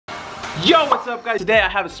Yo, what's up guys? Today I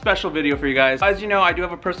have a special video for you guys. As you know, I do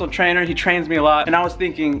have a personal trainer. He trains me a lot. And I was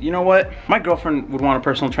thinking, you know what? My girlfriend would want a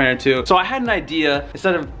personal trainer too. So I had an idea.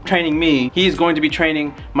 Instead of training me, he's going to be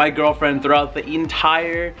training my girlfriend throughout the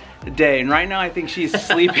entire day. And right now I think she's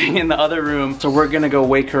sleeping in the other room. So we're gonna go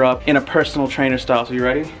wake her up in a personal trainer style. So you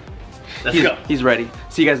ready? Let's go. He's ready.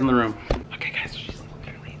 See you guys in the room. Okay guys, she's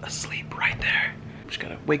literally asleep right there. Just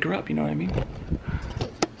gotta wake her up, you know what I mean?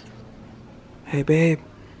 Hey babe.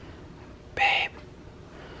 Babe.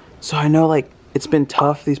 So I know like it's been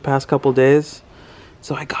tough these past couple days.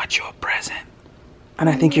 So I got you a present. And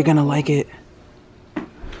I think you're gonna like it.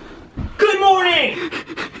 Good morning!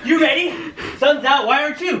 You ready? Sun's out, why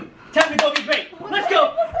aren't you? Time to go be great. Let's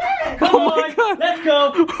go! Come on, God. let's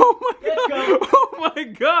go! Oh my Let's god! go. Oh my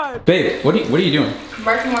god! Babe, what are you doing?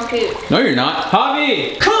 Barking more food. No, you're not.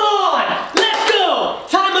 Javi! Come on! Let's go!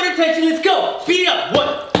 Time under tension, let's go! Speed it up!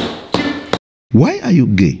 1, 2, Why are you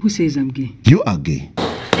gay? Who says I'm gay? You are gay.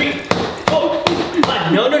 3, 4,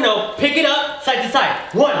 5. No. Pick it up, side to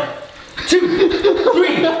side. 1, 2,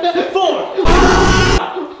 3, 4.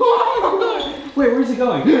 Wait, where's he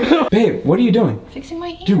going? Babe, what are you doing? Fixing my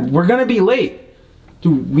hair. Dude, we're gonna be late.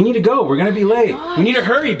 Dude, we need to go. We're gonna be late. Gosh. We need to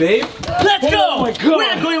hurry, babe. Let's go! Oh my god! We're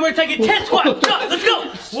not going anywhere until I get 10 squats. Go, let's go!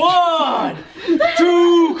 1,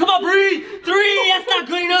 2, come on, breathe. 3, that's not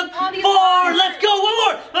good enough. 4, let's go. 1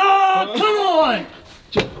 more. Oh, come on!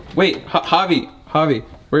 Wait, Javi,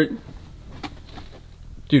 where?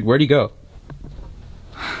 Dude, where'd he go?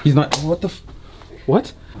 He's not. What the?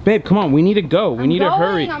 What? Babe, come on. We need to go. We need to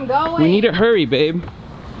hurry. I'm going. We need to hurry, babe.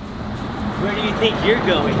 Where do you think you're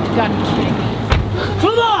going? You gotta be kidding me.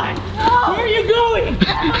 Come on! No. Where are you going? I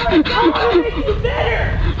want to make you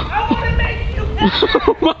better! I want to make you better!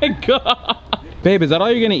 Oh my god. Babe, is that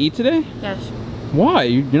all you're gonna eat today? Yes. Why?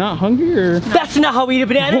 You're not hungry or? That's not how we eat a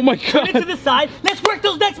banana. Oh my Turn it God. to the side. Let's work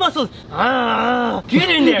those neck muscles. Get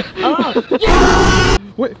in there. Yeah.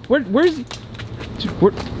 Where's he?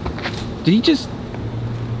 Dude, did he just?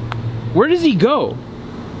 Where does he go?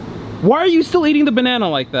 Why are you still eating the banana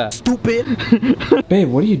like that? Stupid. Babe,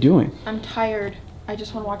 what are you doing? I'm tired. I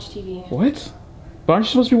just want to watch TV. What? But aren't you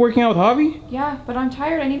supposed to be working out with Javi? Yeah, but I'm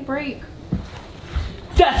tired. I need a break.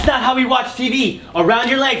 That's not how we watch TV. Around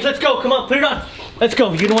your legs. Let's go. Come on, put it on. Let's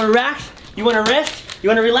go. You don't want to relax? You want to rest? You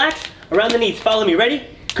want to relax? Around the knees. Follow me. Ready?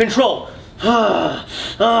 Control. Come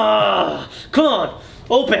on.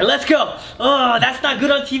 Open. Let's go. That's not good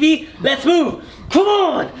on TV. Let's move. Come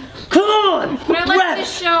on. Come on. But I like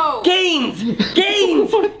this show. Gains.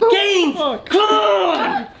 Gains. Gains. fuck? Come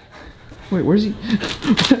on. Wait, where's he?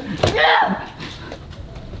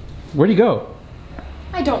 Where'd he go?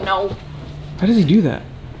 I don't know. How does he do that?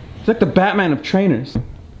 He's like the Batman of trainers.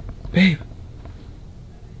 Babe.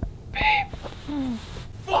 Babe.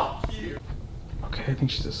 Fuck you. Okay, I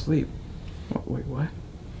think she's asleep. Oh, wait, what?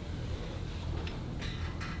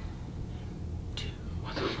 2,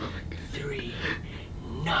 3.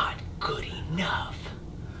 Not good enough.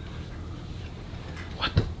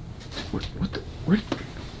 What the?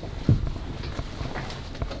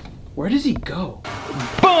 Where does he go?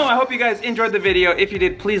 Boom! I hope you guys enjoyed the video. If you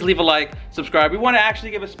did, please leave a like, subscribe. We want to actually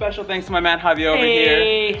give a special thanks to my man Javi over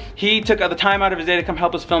here. He took the time out of his day to come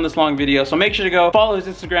help us film this long video. So make sure to go follow his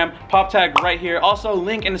Instagram, pop tag right here. Also,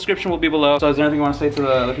 link in the description will be below. So is there anything you want to say to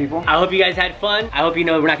the people? I hope you guys had fun. I hope you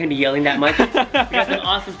know we're not gonna be yelling that much. We got some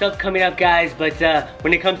awesome stuff coming up, guys. But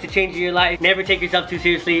when it comes to changing your life, never take yourself too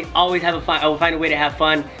seriously. Always have fun. I will find a way to have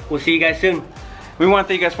fun. We'll see you guys soon. We want to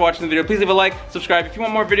thank you guys for watching the video. Please leave a like, subscribe. If you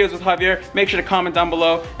want more videos with Javier, make sure to comment down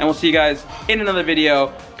below. And we'll see you guys in another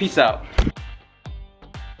video. Peace out.